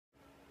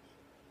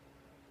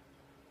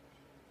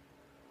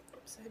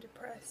so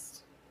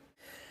depressed.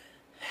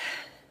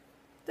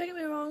 Don't get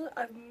me wrong,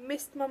 I've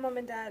missed my mum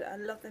and dad. I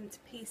love them to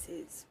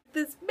pieces.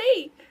 There's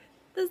me!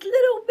 There's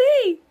little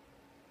me!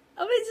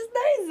 I mean, just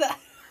knows that.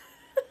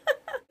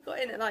 Got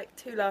in at like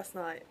 2 last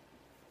night.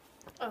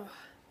 Oh.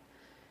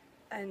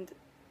 And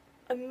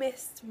I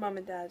missed mum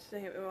and dad,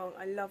 don't get me wrong,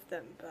 I love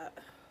them, but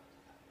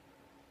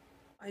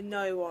I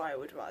know where I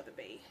would rather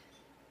be.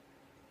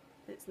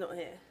 It's not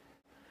here.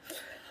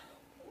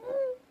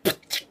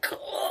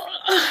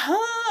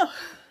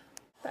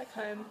 Back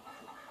home,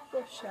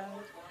 wash,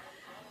 showered,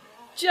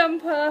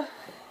 jumper,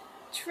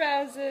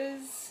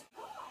 trousers.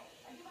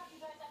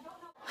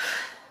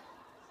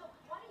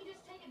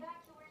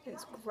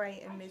 It's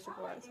grey and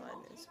miserable outside.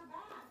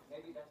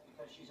 Maybe that's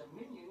because she's a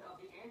minion of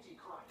the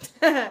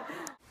Antichrist.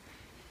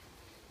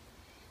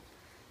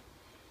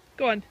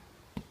 Go on.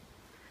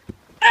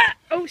 Ah!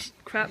 Oh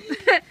crap.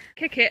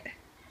 Kick it.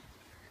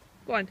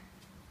 Go on.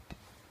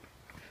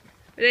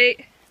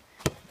 Ready?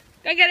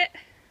 Go and get it.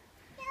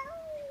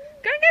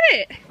 Go and get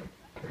it.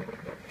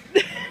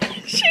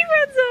 She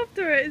runs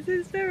after it. It's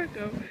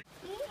hysterical.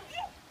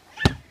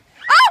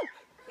 Oh!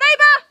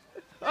 Neighbour!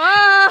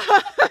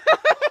 Oh!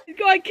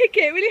 Go on, kick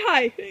it really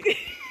high.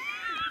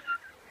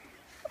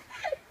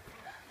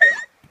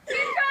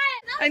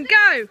 And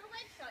go.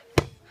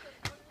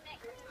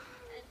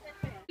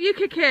 You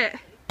kick it.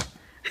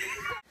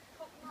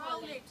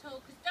 Roll it,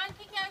 tall, because don't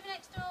kick it over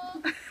next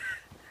door.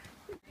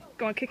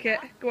 Go on, kick it.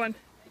 Go on.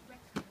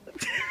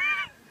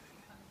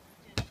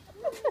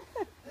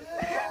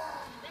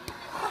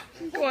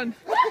 Go on.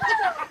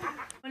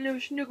 My little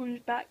snuggle's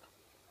back.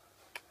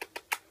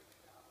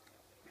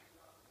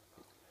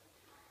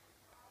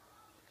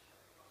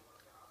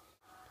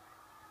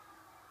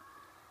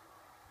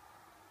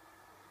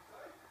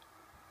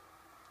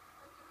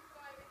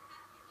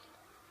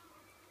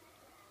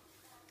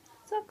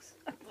 Sucks.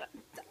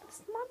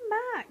 That's my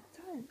Mac.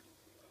 Don't.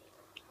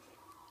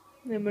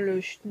 My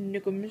little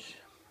snuggles.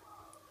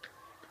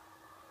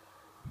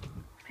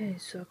 It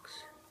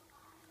sucks.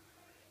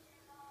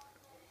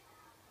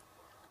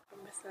 I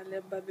miss that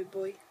little baby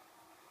boy.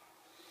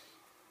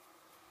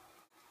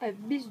 I've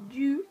missed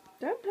you.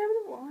 Don't play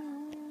with the wire.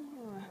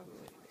 Oh, I haven't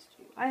really missed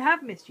you. I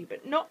have missed you,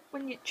 but not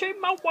when you chew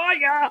my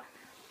wire.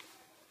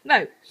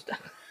 No, stop.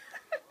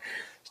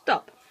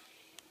 Stop.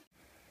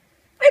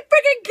 Are you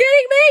freaking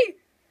kidding me?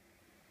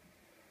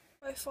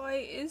 Wi-Fi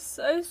is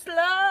so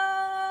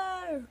slow.